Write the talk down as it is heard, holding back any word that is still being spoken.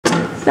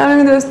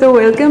अस्सलाम दोस्तों,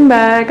 welcome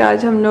back.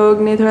 आज हम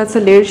लोग ने थोड़ा सा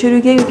लेट शुरू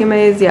किया क्योंकि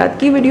मैं ज़ियाद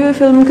की वीडियो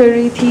फिल्म कर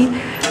रही थी।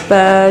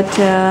 बट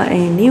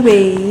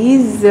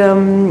एनीवेज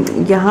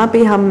यहाँ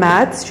पे हम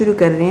मैथ्स शुरू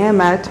कर रहे हैं।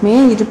 मैथ में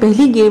ये जो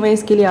पहली गेम है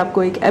इसके लिए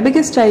आपको एक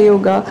एबेकस चाहिए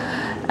होगा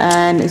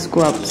एंड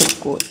इसको आप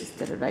सबको इस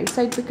तरह राइट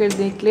साइड पे कर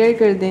दें, क्लियर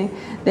कर दें।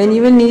 Then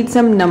you will need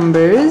some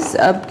numbers.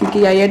 अब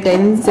क्योंकि आया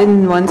टेंस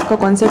एंड वंस का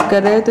कॉन्सेप्ट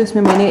कर रहा है तो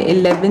इसमें मैंने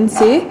 11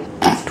 से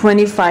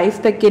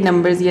 25 तक के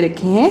नंबर्स ये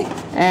रखे हैं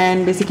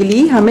एंड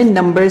बेसिकली हमें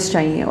नंबर्स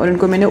चाहिए और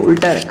इनको मैंने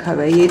उल्टा रखा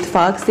हुआ है। ये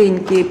इत्फाक से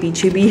इनके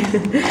पीछे भी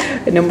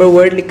नंबर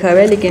वर्ड लिखा हुआ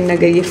है, लेकिन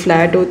अगर ये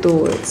फ्लैट हो तो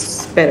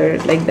it's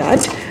better like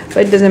that,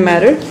 but doesn't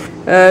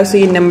matter. सो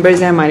ये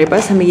नंबर्स हैं हमारे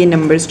पास, हमें ये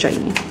नंबर्स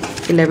चाहिए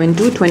 11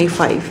 to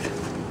 25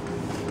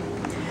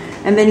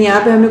 एंड देन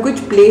यहाँ पे हमें कुछ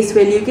प्लेस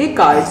वैल्यू के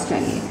कार्ड्स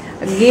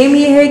चाहिए। गेम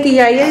ये है कि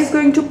याया is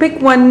going to pick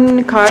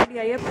one card,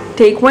 Yahya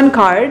take one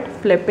card,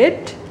 flip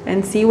it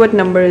and see what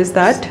number is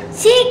that.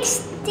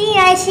 60.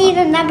 I see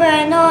the number.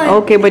 I know.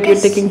 Okay, but you're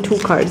taking two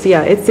cards.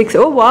 Yeah, it's 6.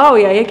 Oh wow,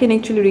 yeah, I can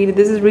actually read it.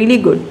 This is really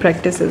good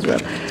practice as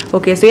well.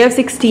 Okay, so you have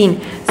 16.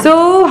 So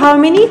how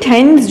many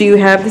tens do you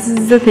have? This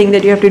is the thing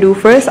that you have to do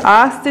first.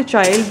 Ask the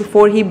child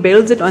before he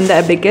builds it on the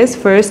abacus.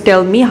 First,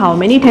 tell me how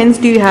many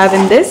tens do you have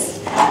in this?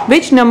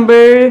 Which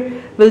number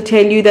will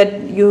tell you that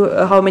you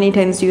how many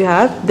tens do you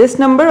have? This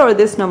number or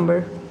this number?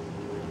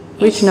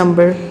 Which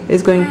number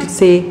is going to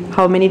say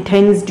how many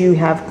tens do you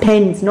have?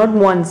 Tens, not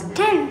ones.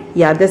 10.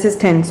 Yeah, this is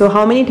 10. So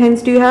how many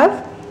tens do you have?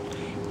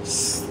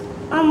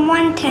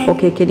 110.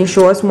 Okay, can you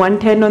show us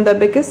 110 on the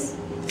abacus?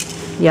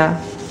 Yeah.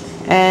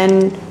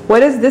 And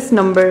what is this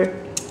number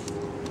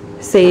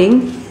saying?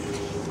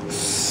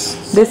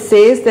 This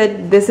says that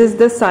this is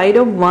the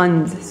side of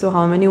ones. So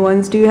how many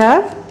ones do you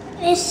have?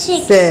 It's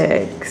 6.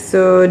 6.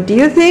 So do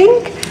you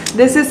think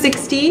this is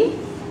 16?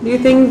 Do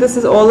you think this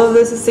is all of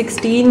this is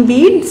 16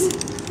 beads?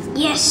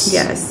 Yes.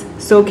 Yes.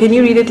 So can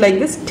you read it like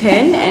this?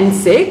 10 and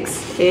 6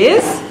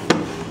 is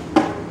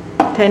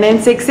 10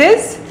 and 6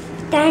 is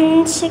 10,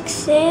 6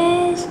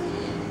 is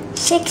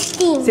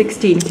 16.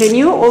 16. Can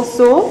you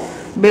also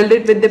build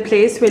it with the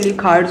place value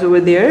cards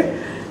over there?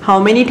 How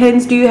many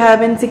tens do you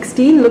have in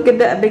 16? Look at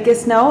the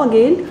abacus now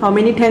again. How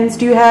many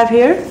tens do you have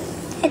here?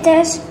 It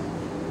is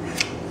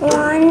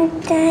 1,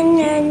 10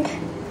 and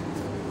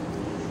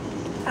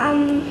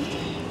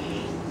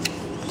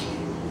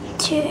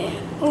 2,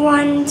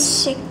 1,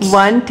 6.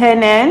 1,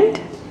 10 and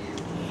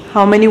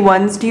how many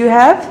ones do you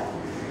have?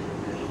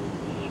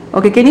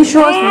 Okay, can you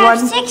show us I have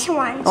one? 6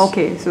 ones.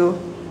 Okay, so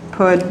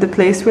put the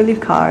place value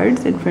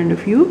cards in front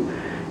of you.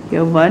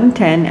 You have 1,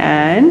 10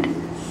 and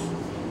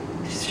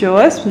show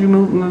us,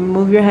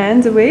 move your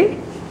hands away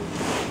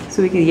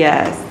so we can,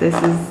 yes, this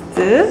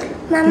is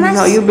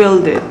how you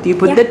build it. You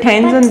put the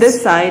tens on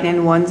this side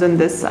and ones on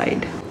this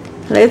side.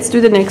 Let's do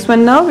the next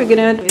one now. We're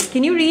gonna,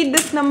 can you read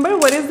this number?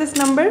 What is this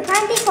number?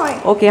 24.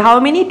 Okay, how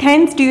many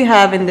tens do you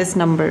have in this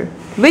number?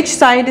 Which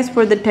side is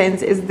for the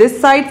tens? Is this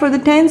side for the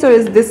tens or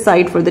is this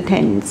side for the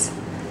tens?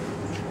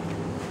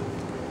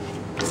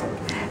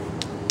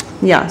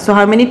 Yeah, so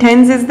how many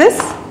tens is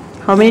this?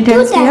 How many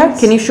tens do you have?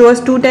 Can you show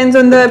us 2 tens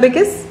on the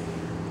abacus?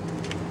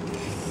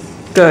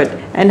 Good.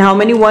 And how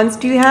many ones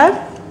do you have?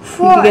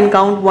 4. You can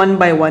count one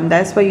by one.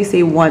 That's why you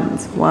say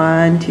ones.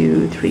 1,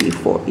 2, 3,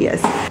 4.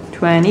 Yes.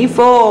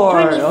 24.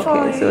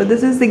 Okay, so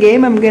this is the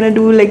game. I'm gonna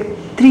do like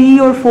 3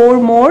 or 4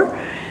 more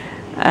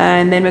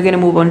and then we're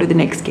gonna move on to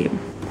the next game.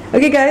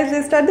 Okay guys,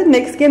 let's start the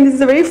next game. This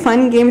is a very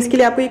fun game. इसके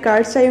लिए आपको ये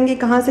cards चाहिए होंगे।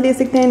 कहाँ से ले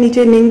सकते हैं?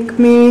 नीचे लिंक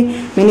में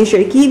मैंने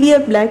शेयर की हुई है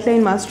black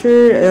line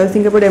master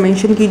Singapore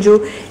dimension की जो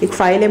एक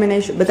फाइल है। मैंने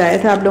बताया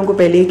था आप लोगों को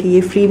पहले कि ये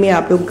फ्री में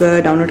आप लोग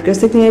डाउनलोड कर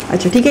सकते हैं।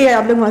 अच्छा ठीक है, ये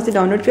आप लोग वहाँ से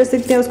डाउनलोड कर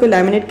सकते हैं। उसको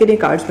लैमिनेट करें,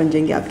 कार्ड्स बन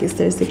जाएंगे आपके इस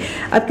तरह से।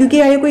 अब क्योंकि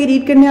आया कोई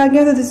रीड करने आ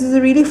गया तो this is a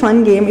really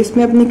fun game.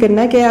 इसमें आपने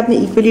करना क्या है, आपने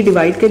इक्वली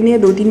डिवाइड करनी है।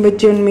 2-3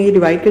 बच्चे उनमें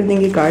डिवाइड कर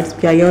देंगे कार्ड्स,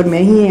 क्या और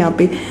मैं ही है यहाँ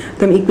पे,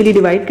 तो हम इक्वली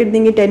डिवाइड कर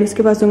देंगे। 10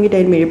 उसके पास होंगे,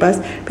 10 मेरे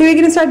पास। फिर we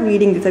can start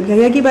reading this. अब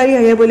भैया की बारी,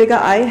 भैया बोलेगा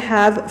आई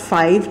हैव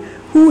 5,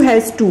 हु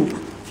हैज़ 2।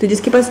 तो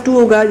जिसके पास 2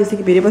 होगा, जैसे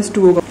कि मेरे पास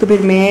 2 होगा, तो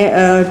फिर मैं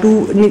 2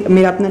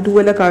 मेरा अपना 2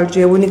 वाला कार्ड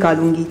जो है वो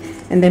निकालूंगी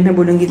एंड देन मैं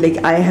बोलूँगी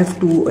like I have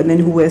 2 and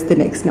then who has the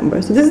next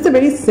number. So this is a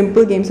very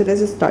simple game, so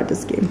let's start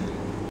this game.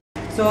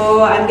 So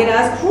I am gonna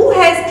ask who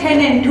has 10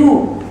 and 2?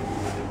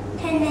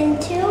 10 and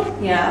 2?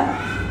 Yeah.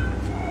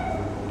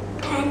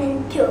 10 and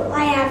 2.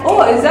 I have 10.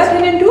 Oh, is that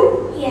 10 and 2?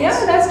 Yes.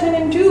 Yeah, that's 10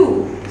 and 2.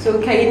 So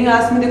can you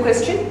ask me the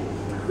question?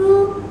 Who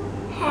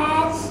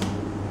has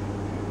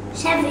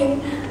 7?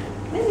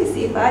 Let me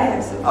see if I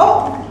have 7. Oh,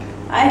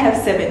 I have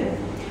 7.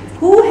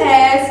 Who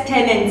has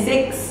 10 and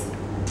 6?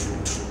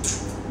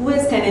 Who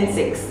has 10 and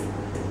 6?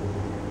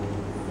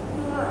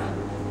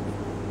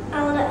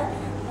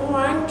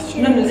 1,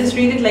 2. No, just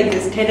read it like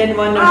this. 10 and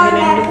 1 or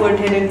 10 and 2 or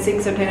 10 and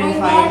 6 or 10 and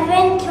 5.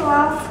 11,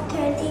 12,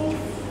 13,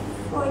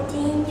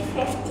 14,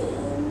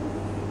 15,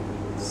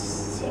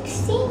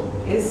 16.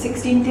 Is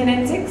 16 10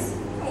 and 6?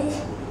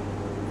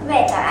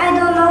 Wait, I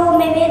don't know.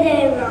 Maybe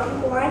they're wrong.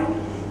 1,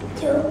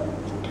 2,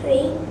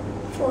 3,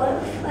 4,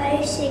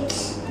 5, 6.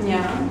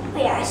 Yeah.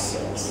 Oh yeah,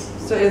 6.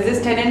 So is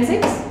this 10 and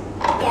 6?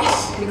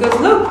 Yes. Because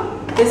look,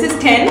 This is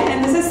 10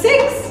 and this is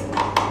 6.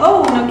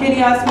 Oh, now can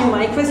you ask me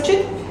my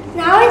question?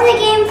 Now is the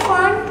game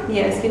fun?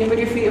 Yes, can you put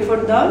your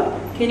foot down?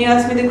 Can you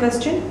ask me the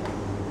question?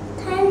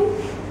 10.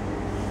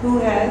 Who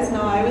has?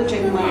 Now I will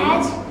check Who mine.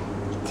 has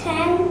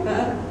 10?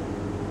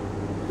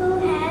 Who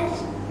has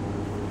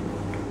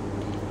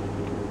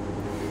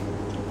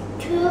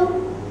 2?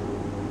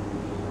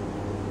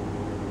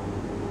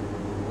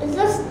 Is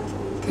this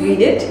 10?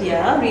 Read it.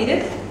 Yeah, read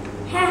it.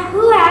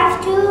 Who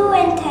has 2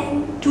 and 10?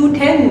 2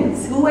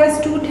 tens. Who has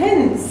 2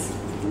 tens?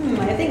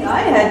 I think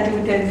I had 2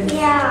 tens.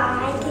 Yeah,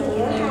 I think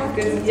you have.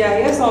 Because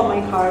you saw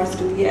my cards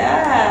too.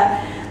 Yeah,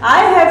 I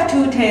have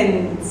 2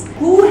 tens.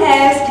 Who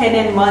has 10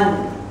 and 1?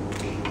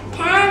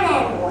 10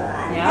 and 1.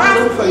 Yeah, That's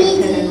look for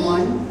easy. 10 and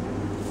 1.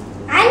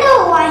 I know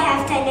who I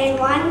have 10 and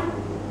 1.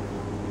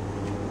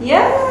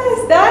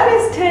 Yes, that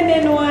is 10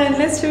 and 1.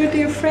 Let's show it to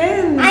your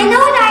friends. I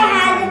know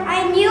that I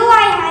knew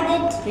I had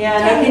it. Yeah,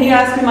 now can you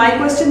ask me my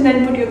question,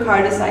 then put your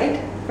card aside?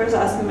 First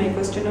ask me my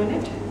question on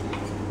it.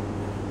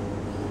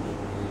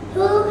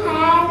 Who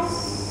has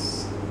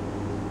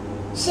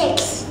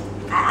 6?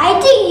 I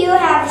think you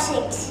have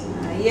 6.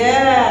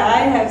 Yeah,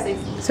 I have 6.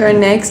 So our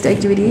next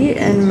activity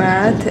in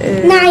math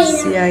is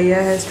 9.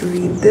 Yaya has to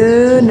read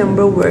the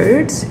number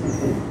words.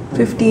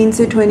 15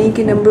 से 20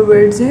 के number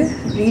words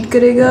हैं, read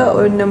करेगा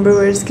और number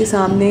words के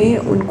सामने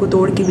उनको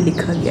तोड़ के भी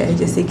लिखा गया है.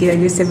 जैसे कि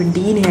अगर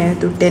 17 है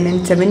तो 10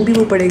 and 7 भी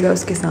वो पड़ेगा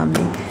उसके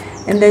सामने.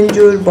 एंड देन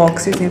जो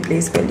बॉक्सेस हैं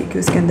प्लेस कर लिखे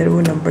उसके अंदर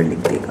वो नंबर लिख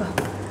देगा.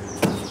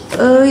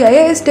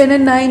 Yaya is 10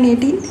 and 9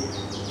 18?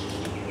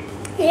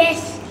 Yes.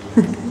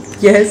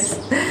 Yes.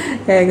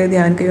 Yaya का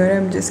ध्यान कहीं और.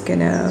 I'm just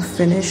gonna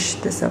finish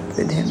this up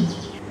with him.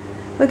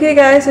 Okay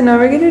guys, so now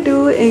we're gonna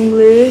do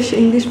English.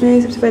 English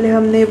में सबसे पहले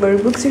हमने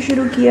वर्कबुक से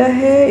शुरू किया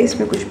है.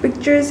 इसमें कुछ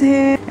पिक्चर्स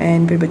हैं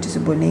एंड फिर बच्चे से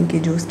बोलेंगे कि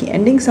जो उसकी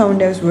एंडिंग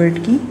साउंड है उस वर्ड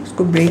की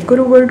उसको ब्रेक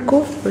करो वर्ड को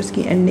और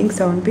उसकी एंडिंग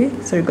साउंड पे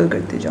सर्कल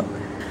करते जाओ.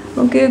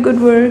 Okay, good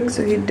work.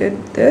 So he did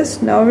this.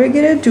 Now we're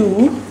gonna do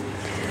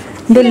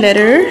the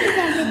letter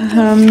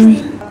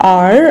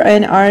R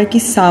and R की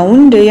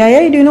sound.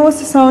 Yaya, do you know what's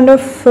the sound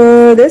of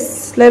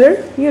this letter?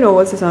 You know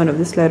what's the sound of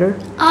this letter?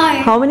 R.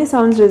 How many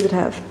sounds does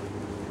it have?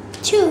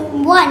 2.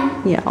 1.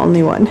 Yeah,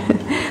 only one.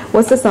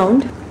 What's the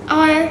sound?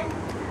 R.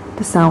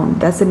 The sound.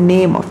 That's the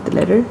name of the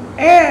letter.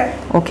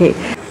 Okay.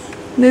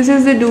 This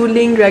is the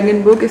Doodling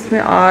Dragon book. इसमें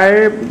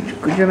R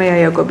जो मैं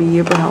याया को भी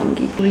ये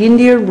पढ़ाऊंगी.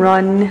 Reindeer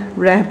run,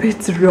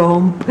 rabbits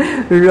romp,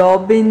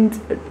 robins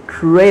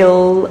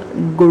trail,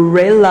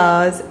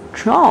 gorillas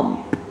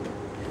tromp.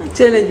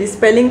 चलो जी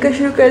spelling का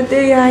शुरू करते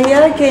हैं. याया,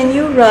 can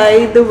you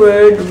write the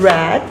word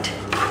rat?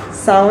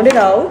 Sound it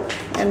out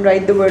and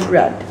write the word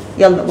rat.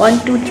 Yalla 1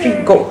 2 3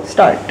 go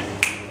start.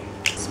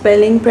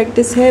 Spelling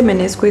practice है.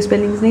 मैंने इसको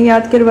स्पेलिंग्स नहीं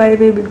याद करवाए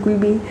हुए बिल्कुल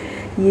भी.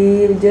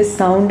 ये जस्ट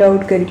साउंड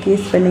आउट करके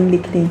स्पेलिंग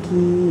लिखने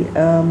की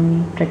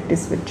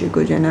प्रैक्टिस बच्चे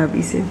को जो है ना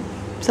अभी से.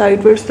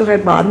 साइड वर्ड्स तो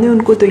खैर बाद में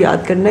उनको तो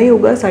याद करना ही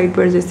होगा. साइड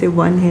वर्ड्स जैसे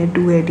 1 है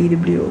 2 है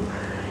TW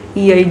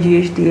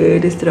EIGHT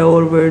है इस तरह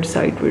और वर्ड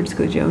साइड वर्ड्स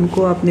को जो है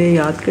उनको आपने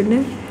याद करना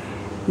है.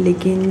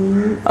 लेकिन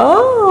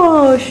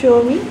ओह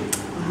show me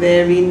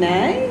very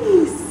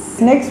nice.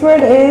 Next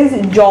word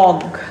is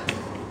jog.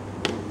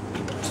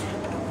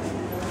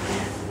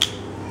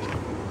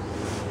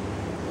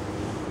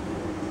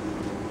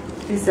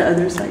 Is the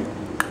other side.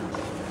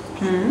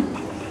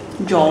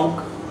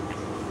 Jog.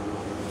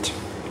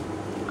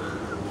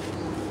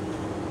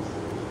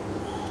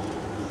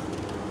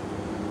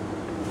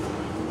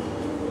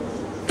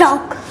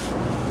 Dog.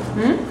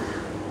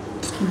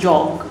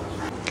 Jog.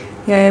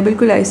 या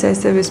बिल्कुल ऐसा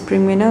ऐसा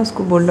विस्परिंग में ना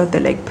उसको बोल रहा होता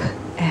है लाइक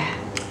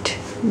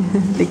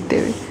लिखते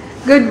हुए.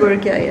 गुड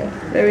वर्क याया,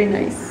 वेरी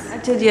नाइस.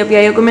 अच्छा जी, अब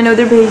याया को मैंने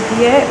उधर भेज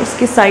दिया है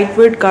उसके साइड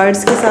वर्ड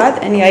कार्ड्स के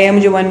साथ एंड याया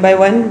मुझे 1 by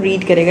 1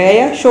 रीड करेगा.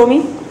 याया show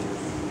me.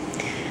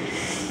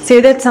 Say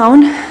that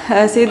sound.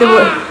 Say the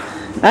word.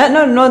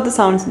 No, not the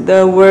sounds. The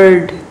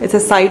word. It's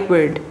a sight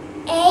word.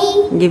 A.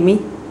 Give me.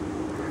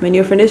 When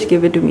you're finished,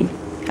 give it to me.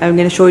 I'm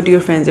gonna show it to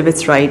your friends if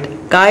it's right.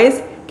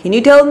 Guys, can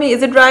you tell me?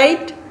 Is it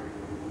right?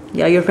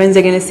 Yeah, your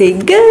friends are gonna say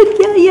good.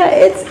 Yeah,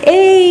 it's A.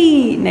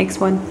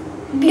 Next one.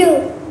 Blue.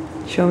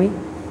 Show me.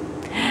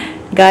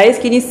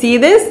 Guys, can you see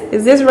this?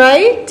 Is this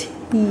right?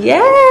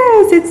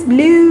 Yes, it's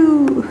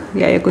blue.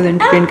 Yeah, कुछ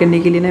entertain करने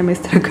के लिए ना मैं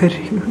इस तरह कर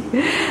रही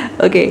हूँ.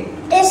 Okay.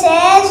 This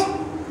is.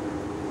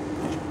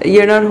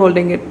 You're not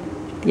holding it.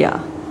 Yeah.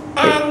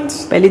 And.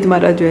 पहले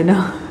तुम्हारा जो है ना.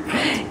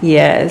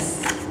 Yes.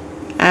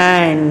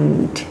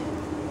 And.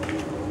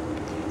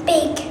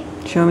 Big.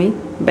 Show me.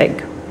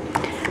 Big.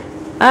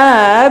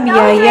 Ab,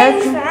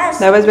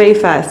 that was very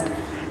fast.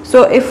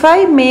 So if I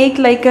make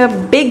like a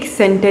big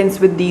sentence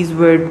with these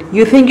words,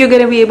 you think you're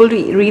gonna be able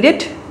to read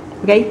it?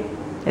 Okay,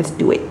 let's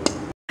do it.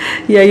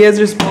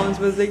 Yaya's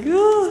response was like,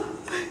 oh,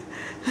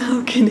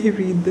 how can I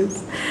read this?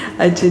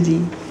 Acha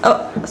ji. Oh,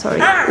 sorry.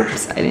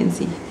 Oops, I didn't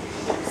see.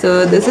 So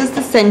this is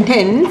the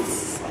sentence.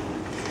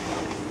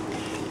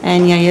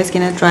 And Yaya's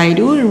gonna try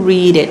to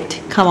read it.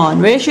 Come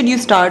on, where should you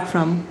start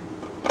from?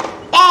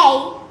 A.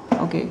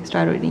 Okay,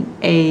 start reading.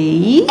 A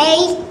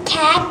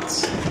cat.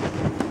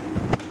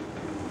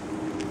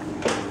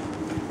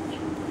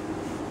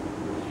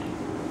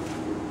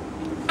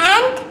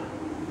 and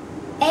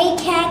a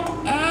cat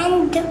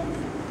and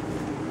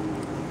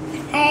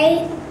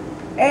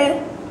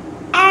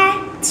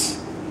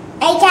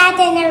a cat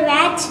and a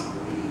rat.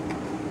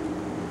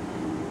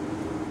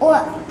 Or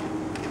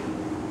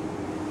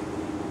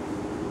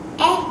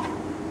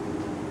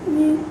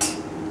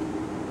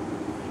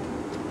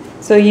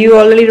So you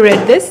already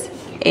read this.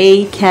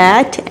 A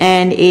cat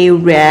and a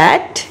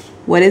rat.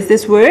 What is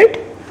this word?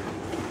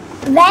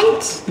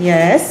 Went.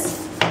 Yes.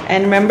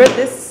 And remember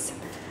this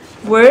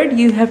word,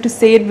 you have to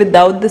say it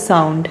without the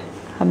sound.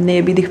 हमने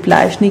अभी तक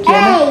flash नहीं किया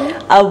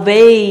ना.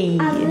 Away.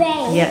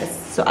 Away. Yes.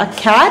 So a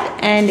cat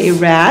and a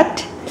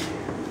rat.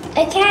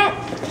 A cat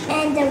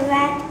and a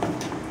rat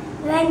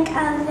went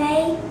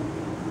away.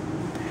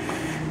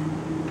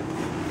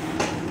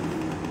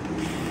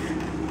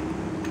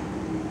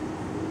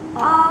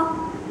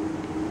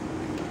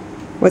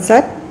 What's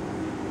that?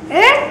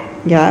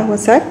 Yeah,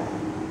 what's that?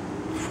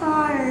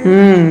 For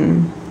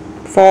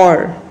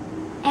For.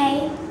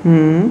 a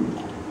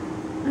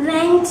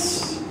went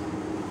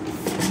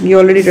You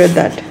already read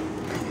that.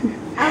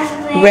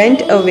 away.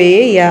 Went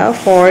away, yeah,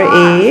 for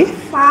a.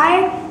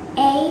 For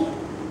a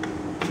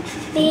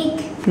big.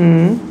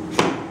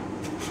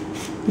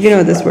 You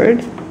know this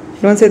word.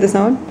 Don't say the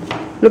sound.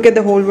 Look at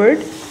the whole word.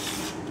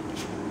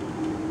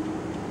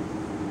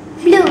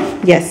 Blue.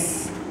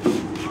 Yes.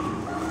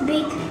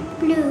 Big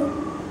blue.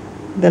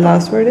 The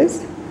last word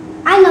is?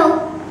 I know.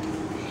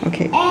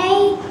 Okay.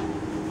 A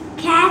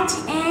cat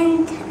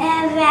and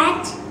a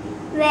rat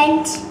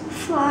went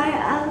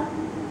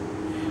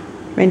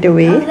Went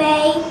away.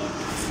 away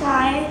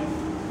for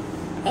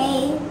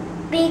a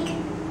big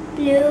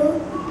blue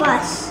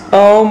bus.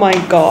 Oh my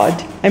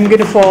god. I'm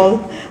gonna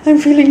fall. I'm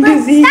feeling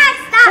dizzy. Stop!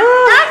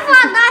 Not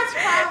fall! Not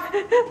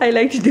fall! I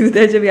like to do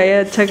that. जब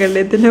Yaya अच्छा कर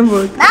लेते ना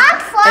बहुत.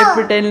 Not fall! I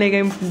pretend like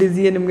I'm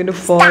dizzy and I'm gonna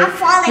fall. Stop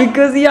falling.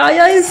 Because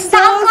Yaya is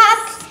so.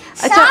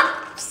 Stop!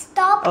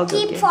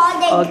 Okay, Keep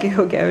falling.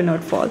 Okay, I will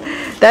not fall.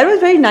 That was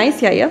very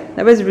nice, Yaya.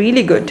 That was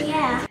really good.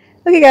 Yeah.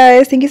 Okay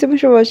guys, thank you so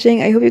much for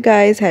watching. I hope you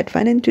guys had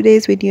fun in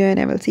today's video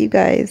and I will see you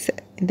guys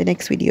in the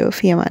next video.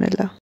 Fi aman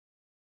Allah.